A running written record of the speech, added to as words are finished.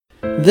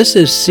This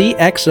is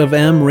CX of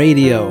M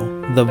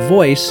Radio, the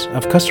voice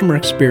of customer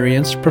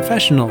experience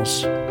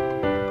professionals.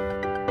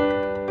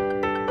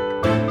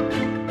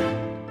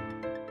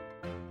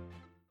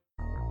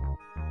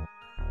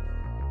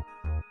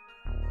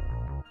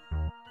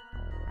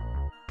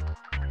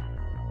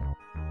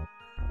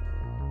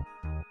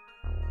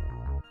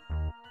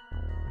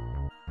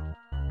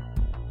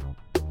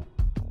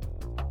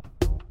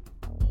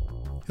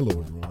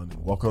 Hello, everyone,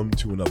 and welcome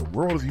to another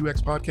World of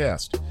UX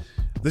podcast.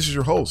 This is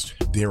your host,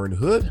 Darren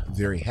Hood.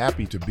 Very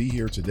happy to be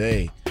here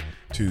today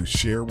to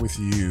share with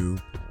you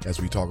as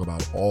we talk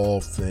about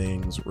all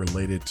things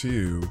related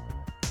to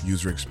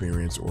user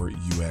experience, or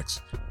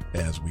UX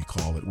as we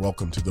call it.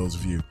 Welcome to those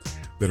of you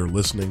that are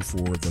listening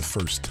for the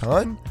first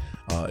time.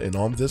 And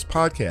on this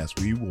podcast,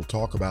 we will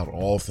talk about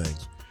all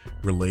things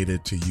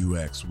related to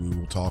UX. We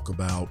will talk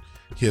about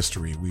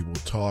history. We will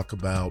talk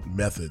about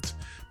methods,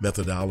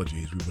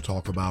 methodologies. We will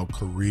talk about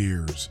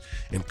careers.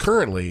 And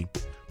currently,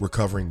 we're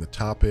covering the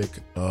topic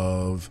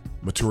of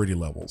maturity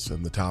levels.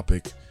 And the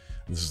topic,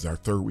 this is our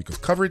third week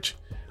of coverage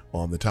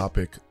on the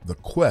topic, the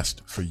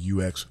quest for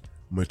UX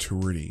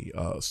maturity,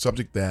 a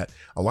subject that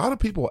a lot of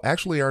people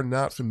actually are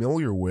not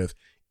familiar with,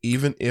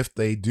 even if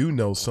they do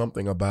know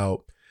something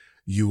about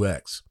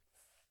UX.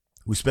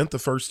 We spent the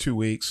first 2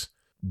 weeks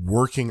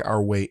working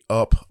our way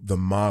up the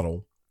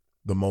model,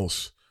 the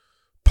most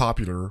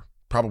popular,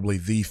 probably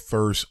the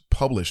first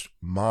published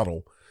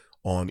model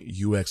on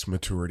UX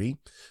maturity.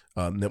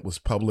 That was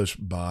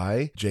published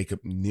by Jakob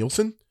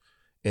Nielsen.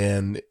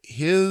 And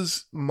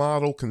his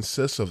model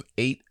consists of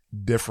 8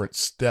 different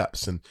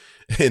steps. And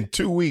in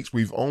 2 weeks,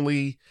 we've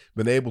only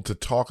been able to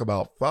talk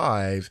about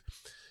 5,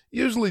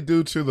 usually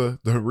due to the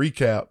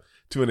recap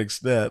to an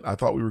extent. I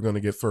thought we were going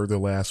to get further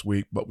last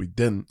week, but we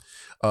didn't.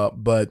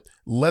 But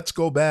let's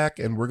go back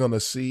and we're going to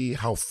see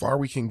how far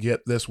we can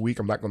get this week.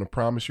 I'm not going to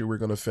promise you we're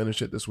going to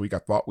finish it this week. I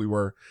thought we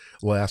were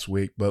last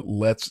week, but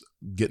let's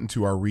get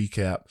into our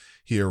recap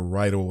here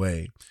right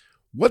away.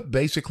 What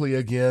basically,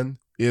 again,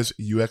 is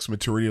UX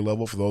maturity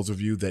level for those of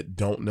you that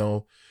don't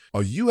know? A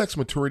UX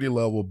maturity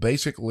level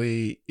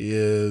basically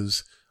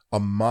is a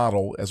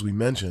model, as we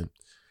mentioned,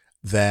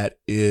 that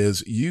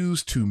is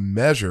used to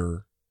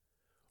measure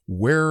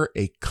where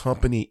a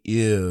company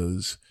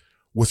is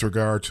with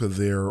regard to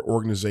their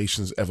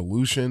organization's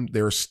evolution,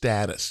 their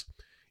status,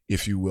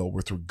 if you will,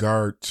 with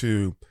regard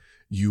to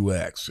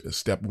UX.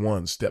 Step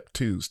 1, step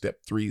 2, step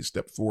 3,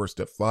 step 4,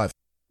 step 5,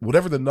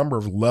 whatever the number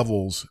of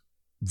levels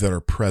that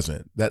are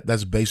present.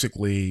 That's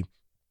basically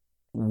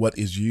what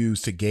is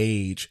used to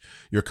gauge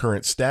your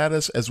current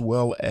status as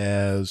well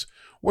as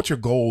what your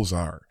goals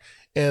are.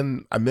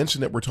 And I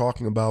mentioned that we're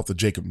talking about the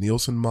Jakob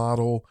Nielsen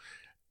model.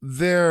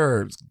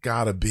 There's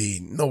got to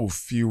be no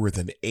fewer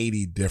than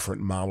 80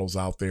 different models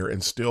out there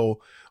and still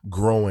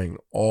growing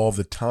all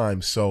the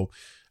time. So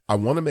I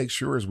want to make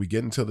sure as we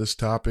get into this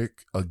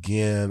topic,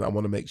 again, I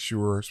want to make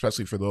sure,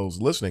 especially for those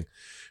listening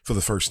for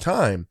the first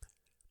time,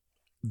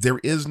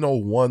 there is no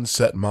one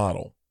set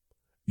model.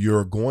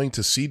 You're going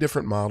to see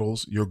different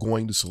models. You're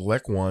going to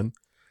select one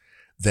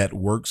that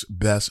works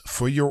best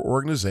for your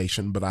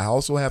organization. But I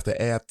also have to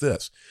add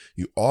this.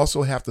 You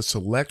also have to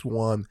select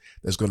one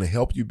that's going to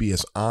help you be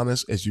as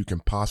honest as you can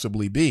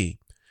possibly be.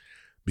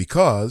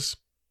 Because,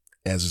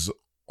 as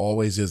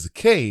always is the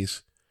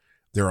case,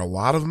 there are a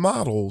lot of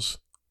models.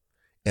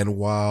 And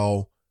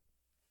while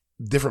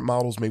different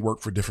models may work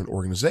for different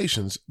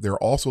organizations, there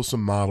are also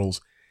some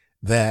models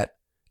that,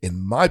 in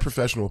my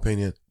professional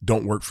opinion,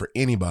 don't work for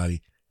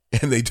anybody.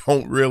 And they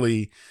don't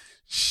really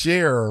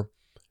share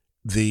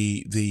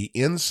the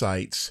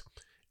insights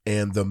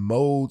and the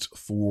modes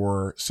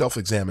for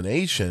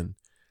self-examination,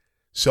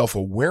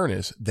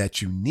 self-awareness that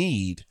you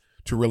need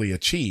to really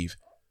achieve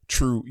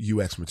true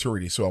UX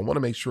maturity. So I want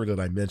to make sure that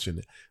I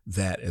mention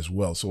that as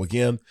well. So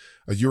again,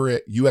 a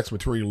UX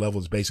maturity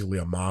level is basically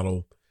a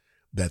model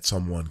that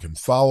someone can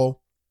follow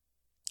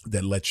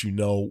that lets you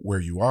know where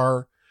you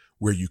are,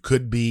 where you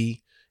could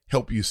be,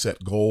 help you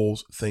set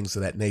goals, things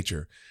of that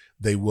nature.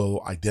 They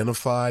will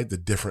identify the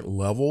different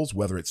levels,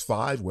 whether it's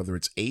 5, whether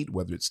it's 8,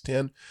 whether it's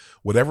 10,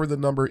 whatever the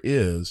number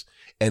is.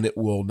 And it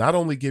will not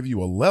only give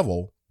you a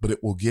level, but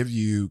it will give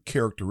you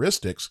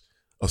characteristics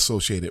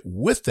associated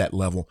with that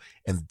level.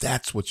 And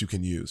that's what you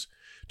can use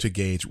to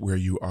gauge where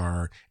you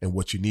are and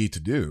what you need to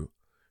do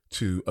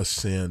to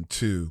ascend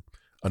to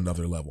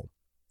another level.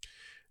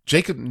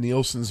 Jakob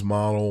Nielsen's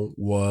model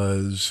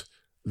was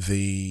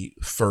the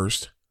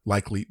first,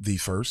 likely the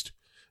first,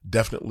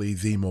 definitely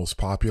the most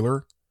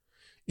popular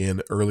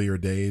in earlier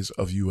days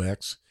of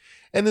UX,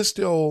 and it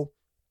still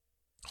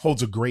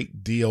holds a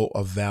great deal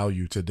of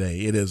value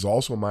today. It is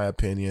also my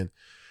opinion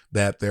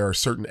that there are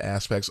certain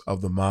aspects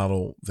of the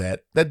model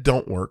that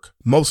don't work,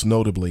 most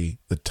notably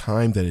the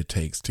time that it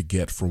takes to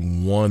get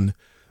from one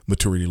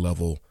maturity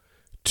level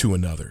to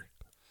another.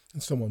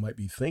 And someone might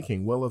be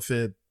thinking, well, if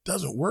it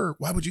doesn't work,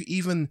 why would you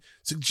even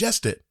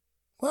suggest it?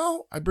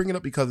 Well, I bring it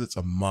up because it's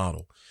a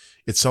model.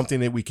 It's something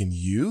that we can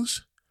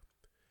use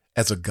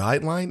as a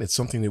guideline. It's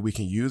something that we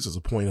can use as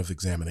a point of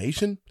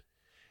examination.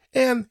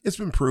 And it's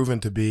been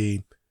proven to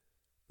be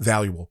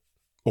valuable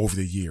over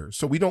the years.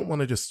 So we don't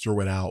want to just throw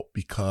it out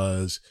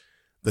because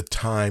the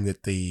time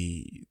that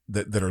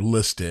that are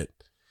listed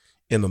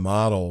in the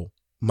model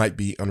might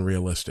be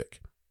unrealistic.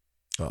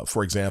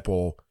 For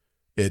example,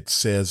 it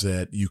says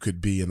that you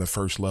could be in the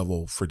first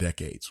level for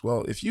decades.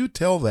 Well, if you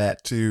tell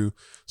that to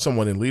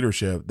someone in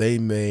leadership, they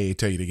may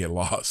tell you to get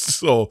lost.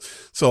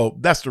 So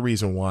that's the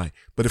reason why.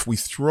 But if we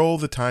throw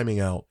the timing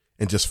out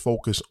and just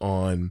focus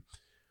on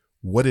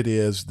what it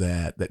is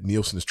that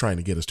Nielsen is trying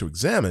to get us to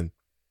examine,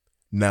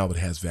 now it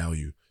has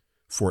value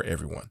for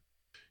everyone.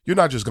 You're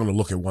not just going to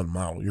look at one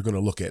model. You're going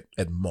to look at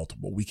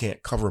multiple. We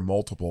can't cover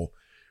multiple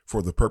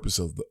for the purpose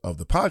of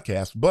the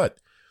podcast, but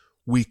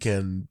we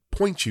can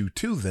point you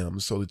to them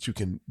so that you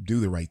can do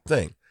the right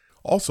thing.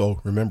 Also,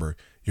 remember,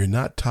 you're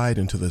not tied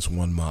into this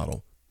one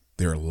model.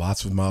 There are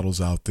lots of models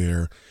out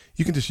there.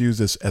 You can just use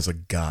this as a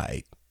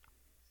guide.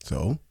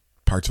 So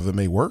parts of it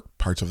may work,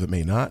 parts of it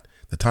may not.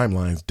 The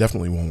timelines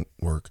definitely won't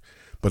work.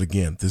 But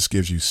again, this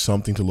gives you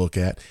something to look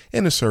at,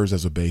 and it serves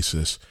as a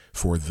basis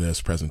for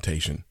this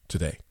presentation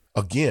today.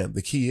 Again,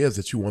 the key is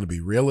that you want to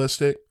be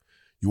realistic.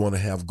 You want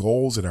to have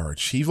goals that are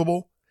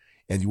achievable,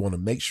 and you want to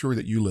make sure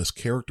that you list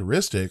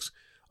characteristics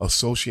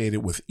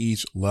associated with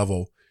each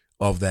level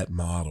of that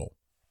model.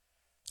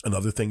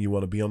 Another thing you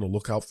want to be on the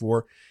lookout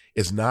for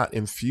is not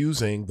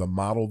infusing the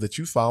model that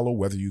you follow,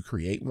 whether you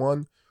create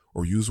one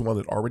or use one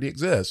that already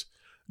exists.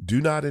 Do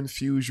not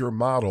infuse your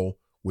model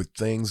with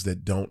things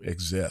that don't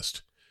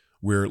exist.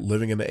 We're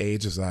living in the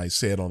age, as I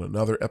said on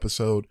another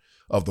episode,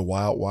 of the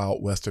wild,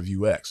 wild west of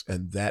UX.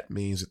 And that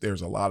means that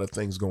there's a lot of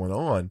things going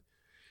on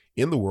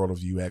in the world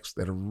of UX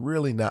that are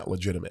really not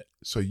legitimate.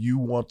 So you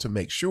want to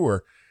make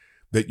sure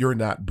that you're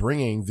not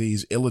bringing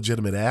these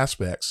illegitimate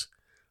aspects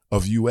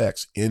of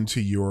UX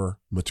into your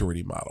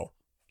maturity model.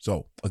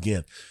 So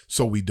again,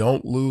 so we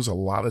don't lose a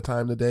lot of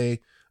time today.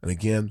 And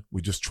again,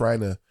 we're just trying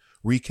to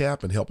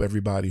recap and help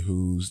everybody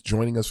who's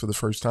joining us for the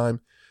first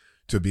time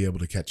to be able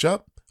to catch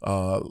up.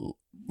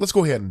 Let's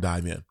go ahead and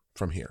dive in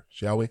from here,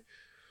 shall we?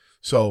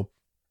 So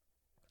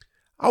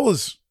I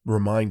was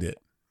reminded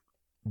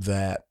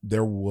that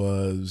there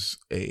was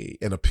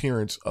an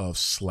appearance of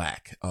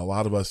Slack. A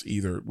lot of us,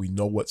 either we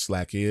know what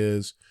Slack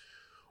is,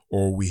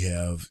 or we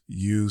have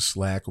used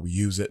Slack, or we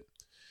use it.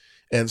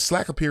 And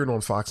Slack appeared on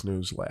Fox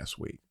News last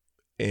week.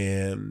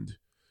 And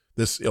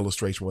this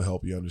illustration will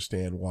help you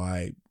understand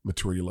why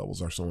maturity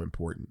levels are so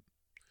important.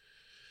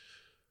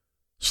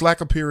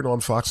 Slack appeared on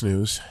Fox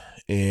News,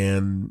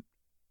 and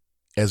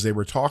as they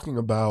were talking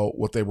about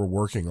what they were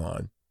working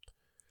on,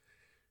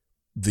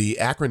 the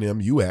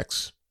acronym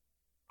UX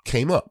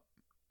came up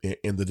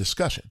in the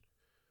discussion.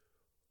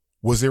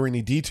 Was there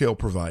any detail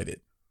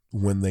provided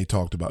when they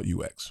talked about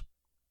UX?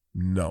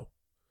 No.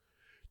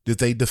 Did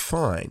they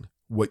define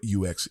what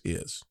UX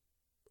is?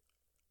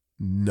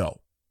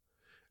 No.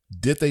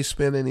 Did they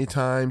spend any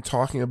time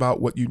talking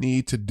about what you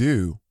need to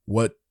do,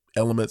 what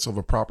elements of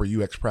a proper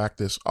UX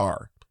practice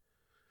are?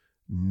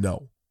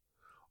 No.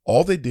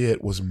 All they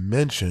did was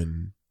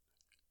mention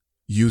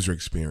user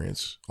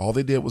experience. All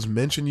they did was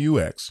mention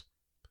UX.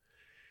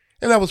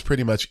 And that was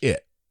pretty much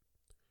it.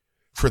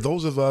 For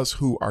those of us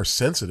who are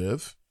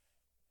sensitive,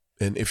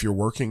 and if you're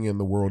working in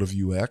the world of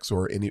UX,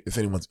 or if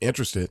anyone's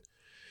interested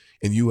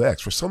in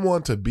UX, for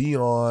someone to be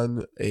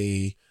on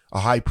a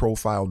high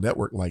profile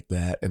network like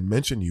that and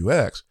mention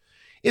UX,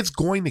 it's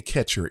going to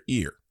catch your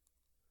ear.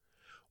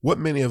 What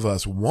many of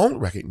us won't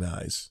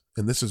recognize,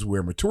 and this is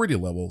where maturity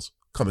levels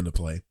come into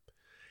play,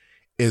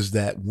 is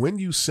that when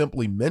you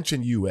simply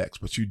mention UX,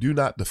 but you do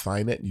not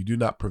define it, and you do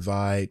not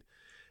provide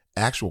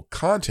actual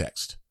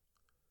context,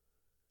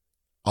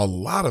 a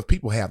lot of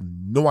people have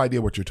no idea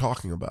what you're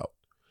talking about.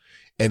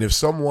 And if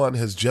someone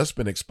has just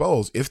been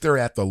exposed, if they're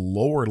at the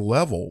lower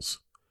levels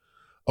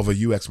of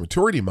a UX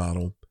maturity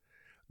model,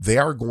 they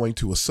are going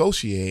to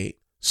associate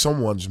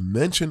someone's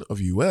mention of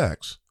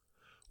UX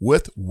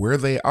with where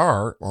they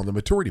are on the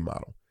maturity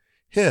model.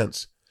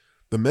 Hence,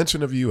 the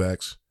mention of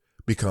UX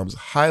becomes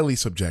highly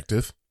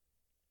subjective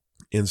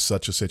in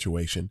such a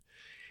situation,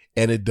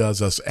 and it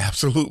does us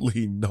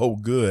absolutely no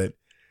good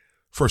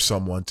for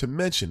someone to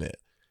mention it.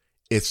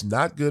 It's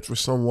not good for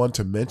someone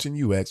to mention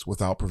UX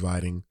without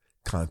providing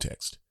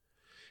context.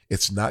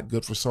 It's not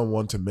good for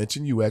someone to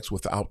mention UX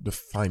without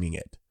defining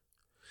it.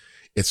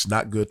 It's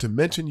not good to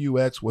mention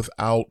UX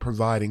without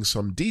providing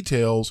some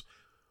details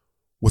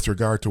with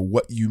regard to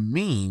what you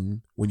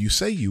mean when you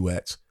say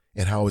UX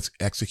and how it's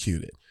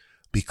executed.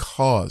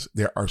 Because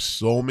there are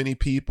so many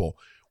people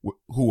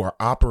who are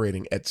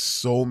operating at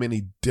so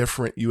many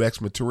different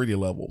UX maturity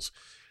levels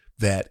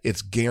that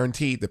it's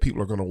guaranteed that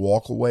people are going to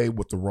walk away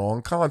with the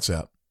wrong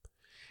concept.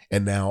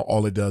 And now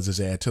all it does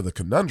is add to the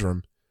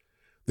conundrum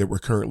that we're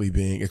currently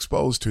being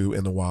exposed to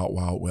in the wild,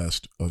 wild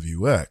west of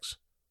UX.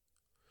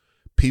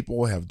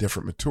 People have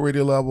different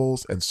maturity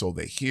levels, and so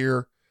they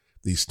hear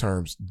these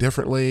terms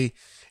differently,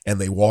 and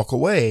they walk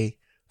away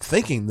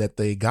thinking that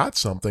they got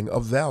something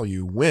of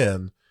value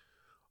when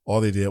all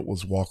they did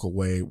was walk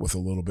away with a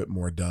little bit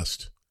more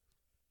dust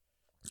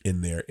in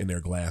their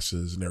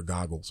glasses and their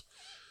goggles,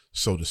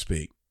 so to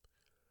speak.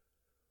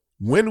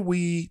 When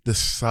we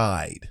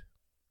decide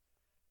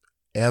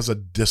as a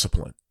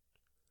discipline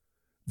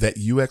that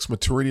UX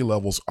maturity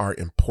levels are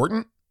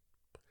important.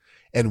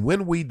 And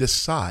when we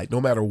decide,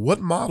 no matter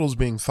what model is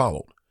being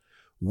followed,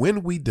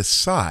 when we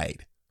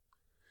decide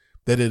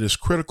that it is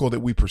critical that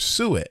we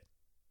pursue it,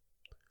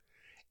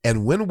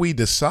 and when we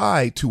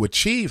decide to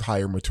achieve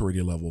higher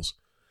maturity levels,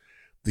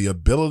 the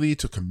ability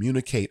to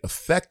communicate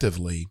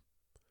effectively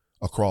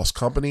across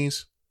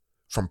companies,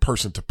 from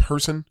person to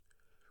person,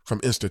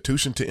 from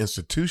institution to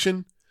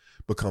institution,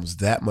 becomes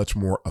that much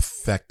more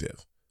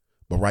effective.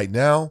 But right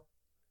now,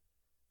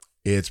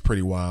 it's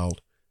pretty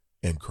wild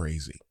and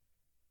crazy.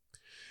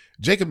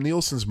 Jakob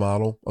Nielsen's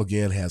model,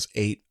 again, has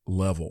 8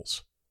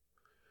 levels.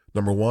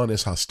 Number 1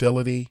 is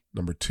hostility.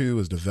 Number 2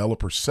 is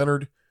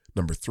developer-centered.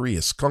 Number 3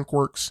 is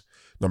skunkworks.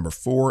 Number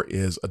 4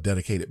 is a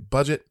dedicated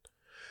budget.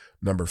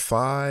 Number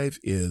 5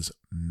 is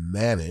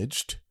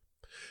managed.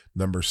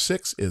 Number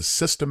 6 is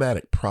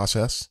systematic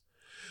process.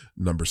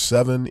 Number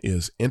 7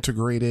 is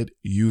integrated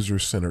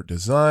user-centered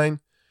design.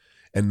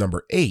 And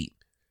number 8,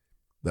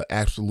 the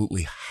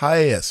absolutely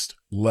highest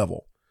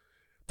level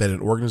that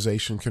an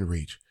organization can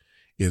reach,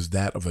 is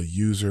that of a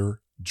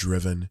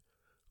user-driven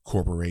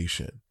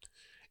corporation.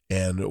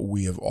 And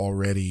we have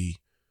already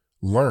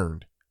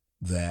learned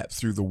that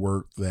through the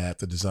work that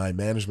the Design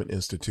Management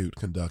Institute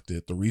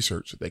conducted, the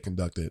research that they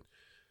conducted,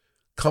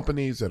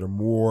 companies that are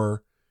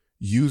more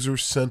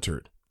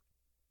user-centered,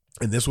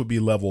 and this would be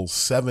levels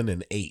 7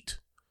 and 8,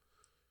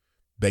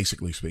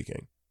 basically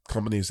speaking,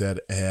 companies that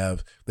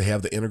have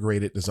the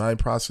integrated design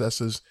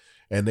processes,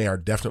 and they are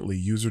definitely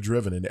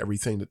user-driven in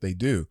everything that they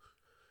do.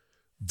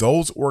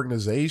 Those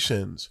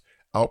organizations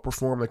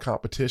outperform the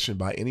competition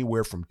by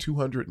anywhere from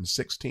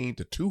 216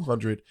 to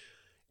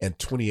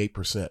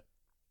 228%,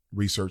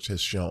 research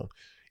has shown.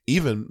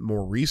 Even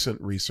more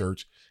recent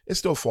research, it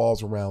still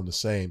falls around the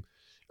same,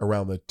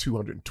 around the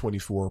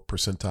 224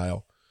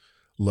 percentile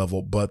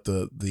level, but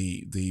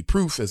the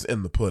proof is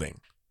in the pudding.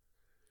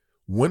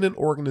 When an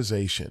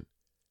organization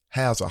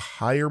has a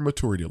higher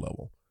maturity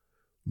level,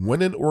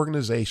 when an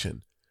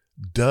organization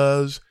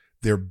does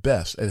their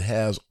best and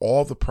has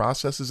all the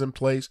processes in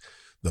place,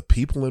 the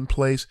people in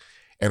place,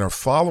 and are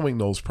following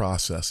those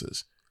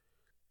processes,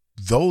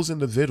 those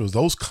individuals,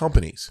 those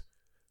companies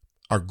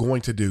are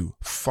going to do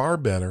far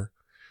better.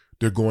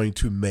 They're going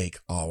to make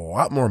a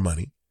lot more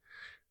money.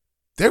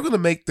 They're going to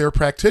make their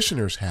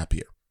practitioners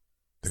happier.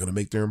 They're going to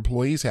make their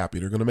employees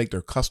happier. They're going to make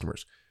their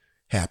customers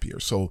happier.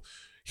 So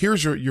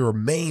here's your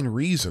main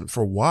reason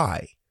for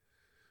why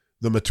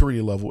the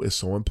maturity level is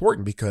so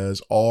important,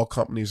 because all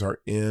companies are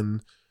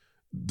in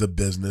the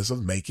business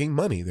of making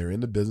money. They're in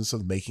the business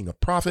of making a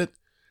profit.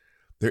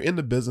 They're in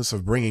the business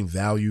of bringing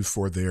value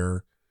for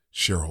their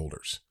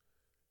shareholders.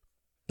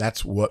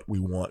 That's what we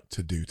want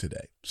to do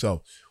today.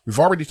 So we've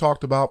already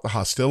talked about the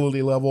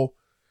hostility level.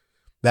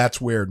 That's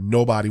where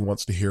nobody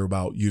wants to hear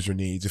about user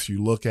needs. If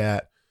you look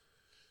at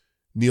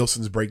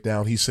Nielsen's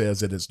breakdown, he says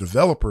that it's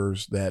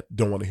developers that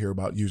don't want to hear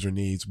about user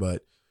needs,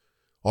 but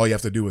all you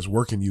have to do is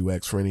work in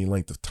UX for any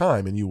length of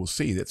time, and you will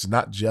see that it's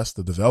not just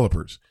the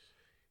developers.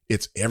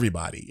 It's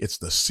everybody. It's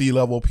the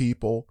C-level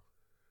people.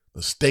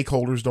 The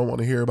stakeholders don't want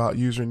to hear about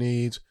user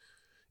needs.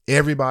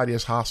 Everybody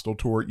is hostile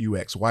toward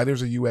UX. Why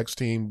there's a UX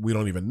team, we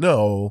don't even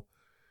know.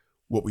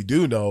 What we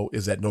do know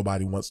is that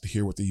nobody wants to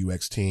hear what the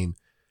UX team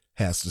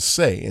has to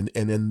say. And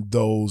in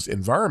those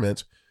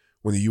environments,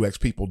 when the UX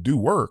people do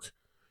work,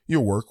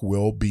 your work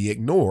will be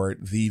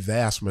ignored the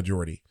vast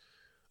majority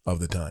of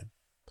the time.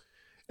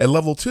 At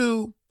level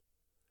 2,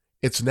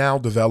 it's now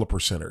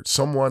developer-centered.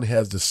 Someone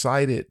has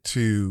decided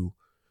to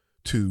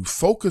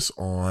focus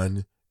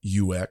on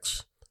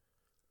UX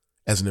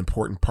as an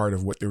important part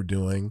of what they're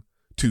doing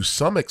to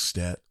some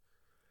extent.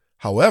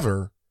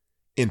 However,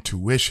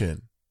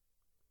 intuition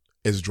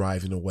is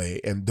driving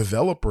away, and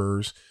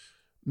developers,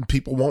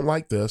 people won't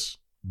like this,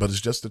 but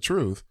it's just the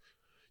truth.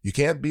 You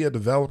can't be a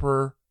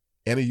developer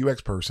and a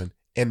UX person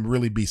and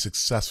really be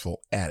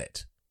successful at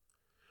it.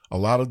 A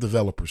lot of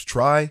developers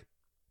try,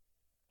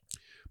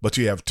 but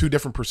you have two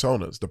different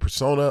personas. The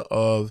persona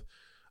of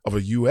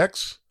a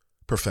UX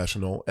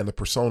professional and the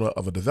persona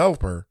of a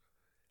developer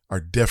are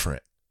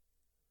different.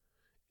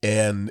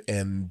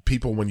 And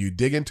people, when you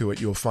dig into it,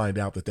 you'll find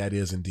out that that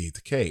is indeed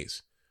the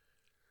case.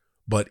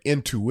 But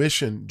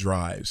intuition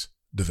drives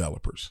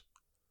developers.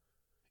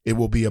 It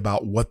will be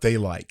about what they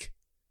like.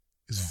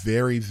 It's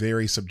very,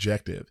 very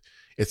subjective.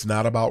 It's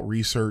not about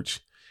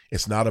research.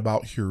 It's not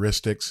about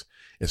heuristics.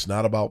 It's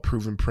not about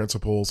proven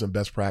principles and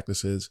best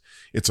practices.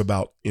 It's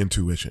about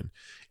intuition.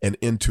 And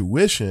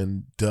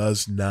intuition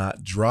does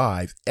not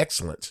drive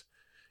excellence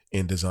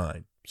in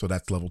design. So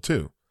that's level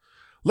 2.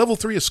 Level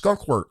 3 is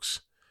skunkworks.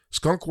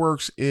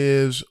 Skunkworks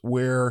is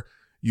where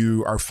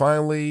you are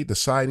finally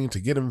deciding to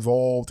get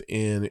involved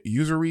in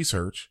user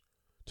research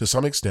to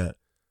some extent,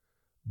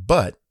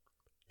 but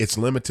it's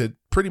limited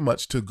pretty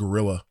much to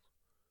guerrilla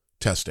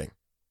testing.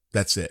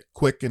 That's it.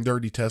 Quick and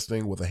dirty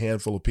testing with a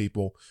handful of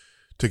people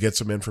to get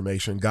some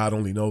information. God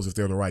only knows if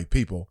they're the right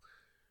people.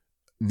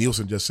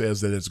 Nielsen just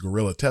says that it's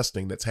guerrilla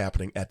testing that's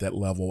happening at that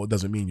level. It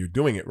doesn't mean you're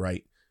doing it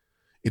right.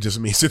 It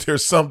just means that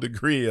there's some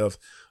degree of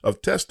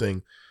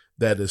testing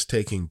that is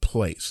taking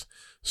place.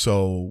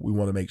 So we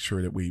want to make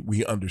sure that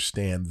we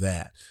understand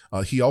that.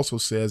 He also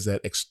says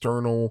that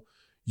external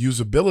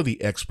usability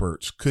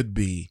experts could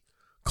be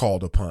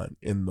called upon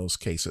in those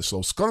cases.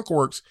 So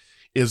Skunkworks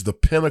is the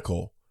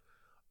pinnacle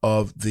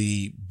of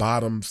the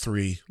bottom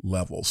three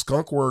levels.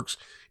 Skunkworks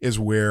is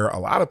where a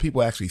lot of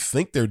people actually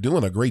think they're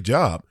doing a great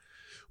job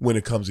when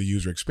it comes to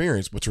user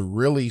experience, but you're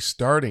really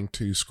starting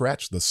to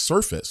scratch the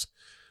surface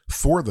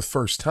for the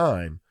first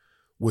time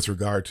with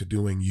regard to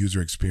doing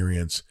user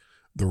experience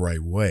the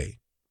right way.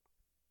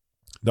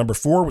 Number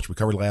 4, which we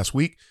covered last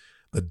week,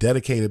 the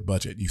dedicated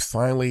budget. You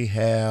finally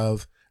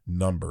have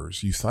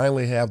numbers. You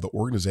finally have the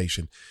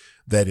organization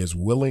that is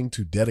willing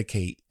to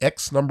dedicate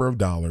X number of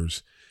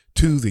dollars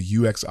to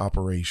the UX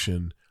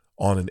operation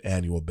on an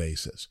annual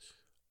basis.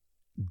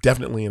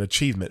 Definitely an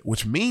achievement,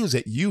 which means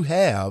that you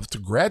have to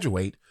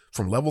graduate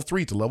from level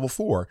 3 to level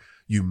 4.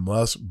 You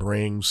must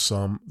bring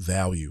some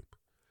value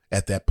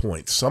at that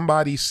point.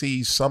 Somebody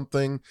sees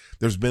something,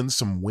 there's been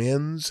some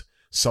wins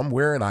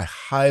somewhere, and I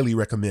highly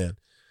recommend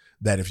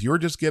that if you're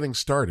just getting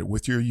started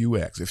with your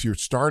UX, if you're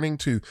starting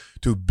to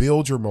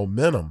build your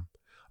momentum,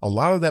 a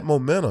lot of that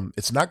momentum,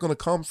 it's not going to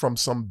come from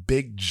some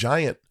big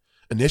giant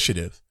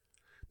initiative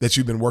that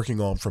you've been working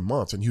on for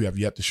months and you have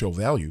yet to show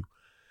value.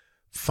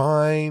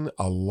 Find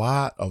a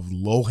lot of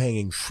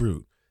low-hanging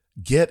fruit.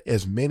 Get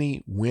as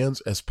many wins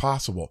as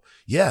possible.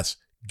 Yes,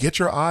 get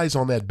your eyes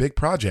on that big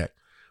project,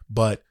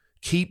 but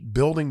keep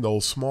building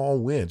those small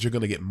wins. You're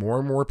going to get more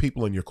and more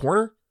people in your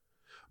corner,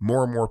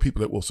 more and more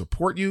people that will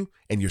support you,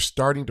 and you're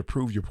starting to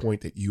prove your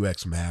point that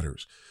UX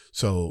matters.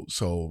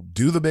 So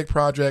do the big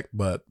project,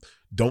 but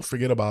don't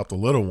forget about the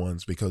little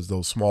ones, because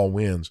those small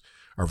wins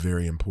are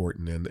very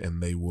important,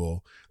 and they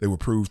will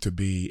prove to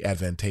be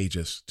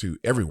advantageous to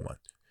everyone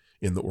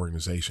in the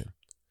organization.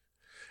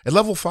 At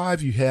level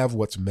 5, you have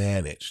what's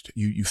managed.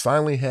 You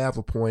finally have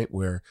a point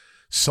where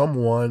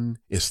someone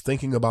is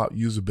thinking about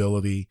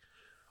usability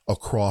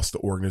across the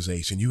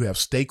organization. You have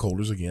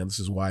stakeholders. Again, this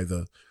is why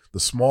the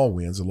small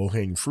wins, the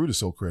low-hanging fruit, is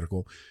so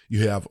critical.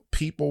 You have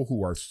people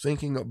who are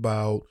thinking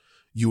about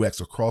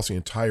UX across the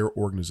entire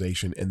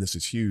organization, and this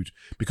is huge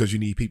because you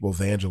need people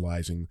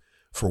evangelizing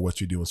for what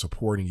you do and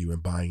supporting you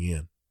and buying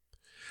in.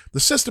 The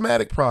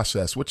systematic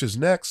process, which is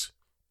next,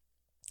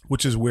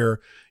 which is where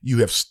you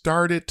have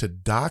started to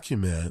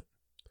document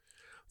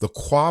the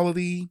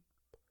quality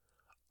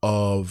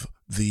of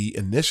the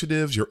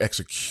initiatives, your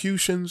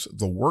executions,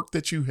 the work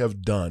that you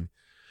have done,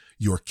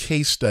 your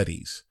case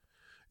studies,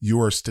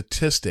 your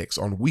statistics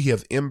on we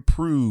have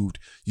improved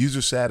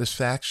user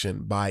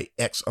satisfaction by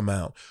X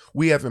amount.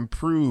 We have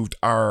improved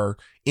our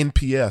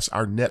NPS,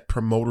 our net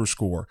promoter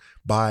score,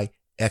 by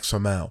X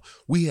amount.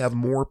 We have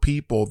more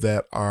people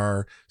that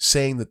are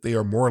saying that they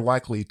are more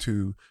likely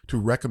to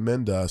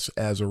recommend us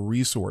as a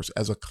resource,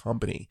 as a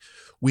company.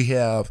 We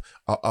have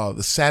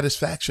the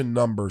satisfaction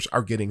numbers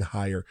are getting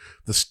higher.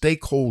 The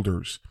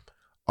stakeholders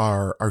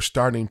are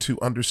starting to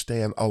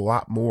understand a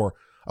lot more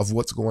of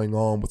what's going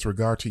on with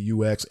regard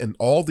to UX, and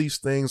all these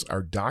things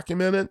are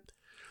documented.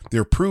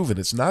 They're proven.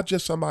 It's not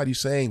just somebody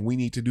saying we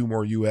need to do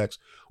more UX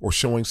or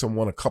showing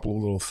someone a couple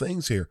of little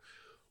things here.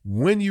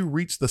 When you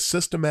reach the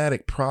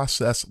systematic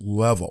process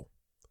level,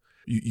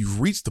 you've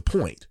reached the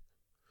point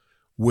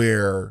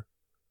where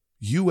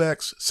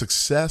UX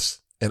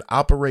success and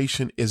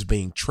operation is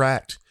being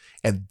tracked,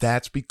 and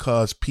that's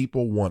because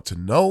people want to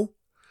know.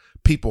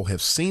 People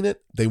have seen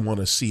it. They want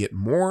to see it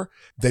more.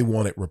 They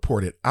want it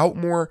reported out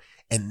more.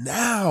 And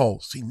now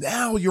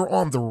you're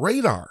on the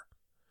radar.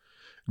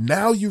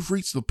 Now you've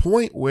reached the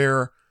point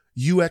where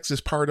UX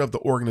is part of the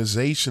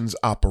organization's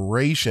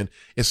operation.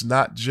 It's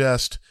not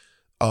just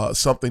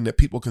something that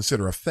people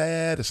consider a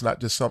fad. It's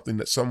not just something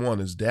that someone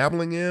is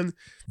dabbling in.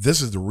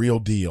 This is the real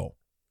deal.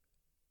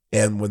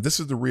 And when this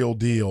is the real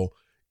deal,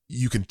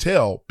 you can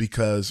tell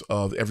because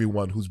of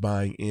everyone who's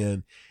buying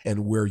in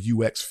and where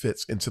UX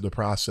fits into the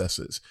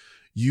processes.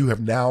 You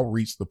have now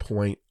reached the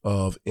point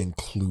of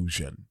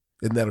inclusion.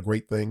 Isn't that a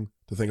great thing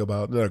to think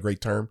about? Isn't that a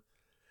great term?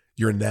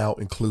 You're now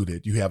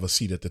included. You have a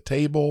seat at the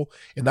table,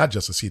 and not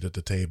just a seat at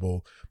the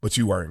table, but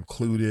you are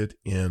included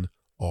in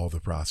all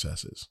the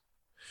processes.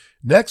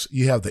 Next,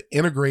 you have the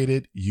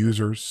integrated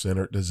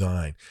user-centered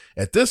design.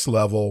 At this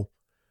level,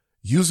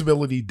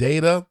 usability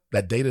data,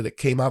 that data that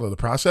came out of the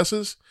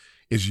processes,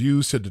 is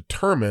used to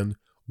determine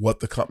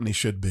what the company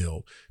should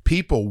build.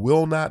 People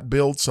will not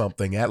build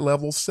something at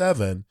level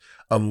 7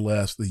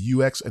 unless the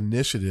UX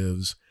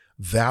initiatives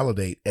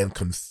validate and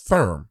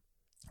confirm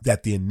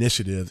that the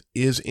initiative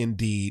is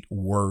indeed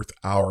worth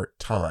our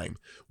time.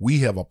 We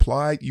have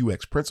applied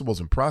UX principles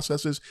and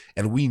processes,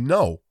 and we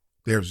know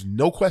there's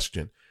no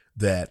question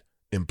that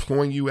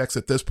employing UX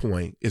at this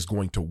point is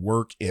going to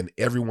work in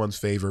everyone's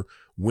favor.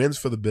 Wins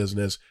for the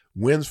business,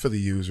 wins for the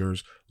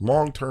users,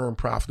 long-term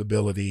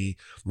profitability,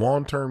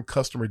 long-term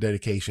customer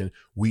dedication.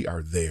 We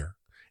are there.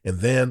 And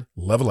then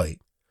level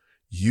 8,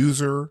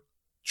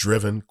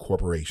 user-driven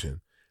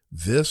corporation.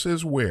 This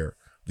is where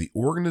the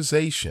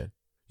organization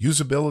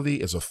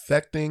usability is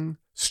affecting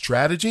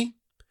strategy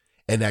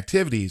and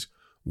activities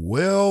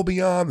well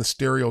beyond the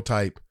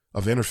stereotype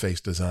of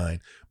interface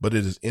design, but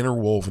it is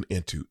interwoven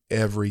into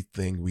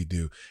everything we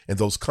do. And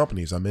those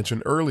companies I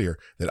mentioned earlier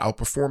that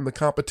outperform the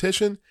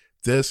competition,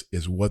 this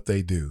is what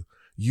they do.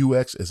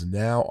 UX is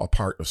now a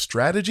part of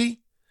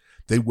strategy.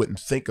 They wouldn't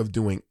think of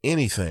doing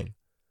anything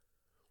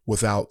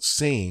without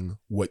seeing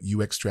what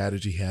UX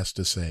strategy has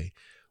to say.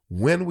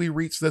 When we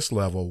reach this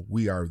level,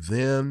 we are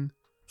then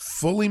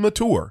fully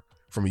mature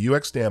from a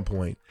UX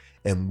standpoint,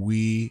 and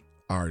we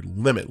are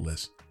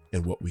limitless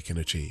in what we can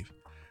achieve.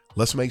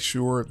 Let's make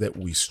sure that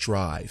we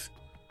strive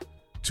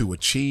to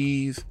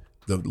achieve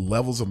the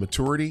levels of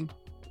maturity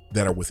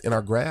that are within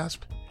our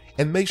grasp,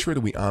 and make sure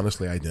that we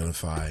honestly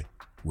identify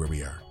where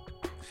we are.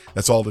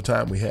 That's all the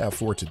time we have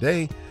for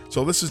today.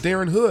 So this is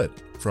Darren Hood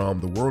from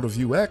the World of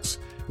UX.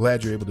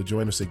 Glad you're able to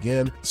join us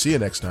again. See you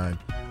next time.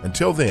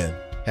 Until then,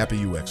 happy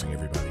UXing,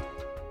 everybody.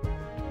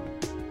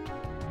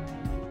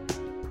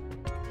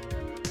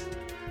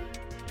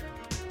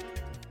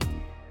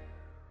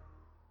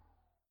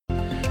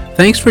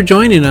 Thanks for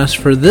joining us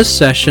for this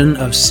session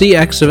of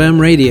CX of M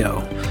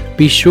Radio.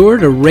 Be sure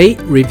to rate,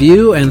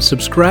 review, and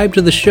subscribe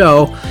to the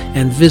show,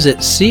 and visit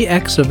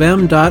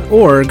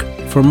cxofm.org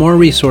for more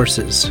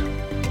resources.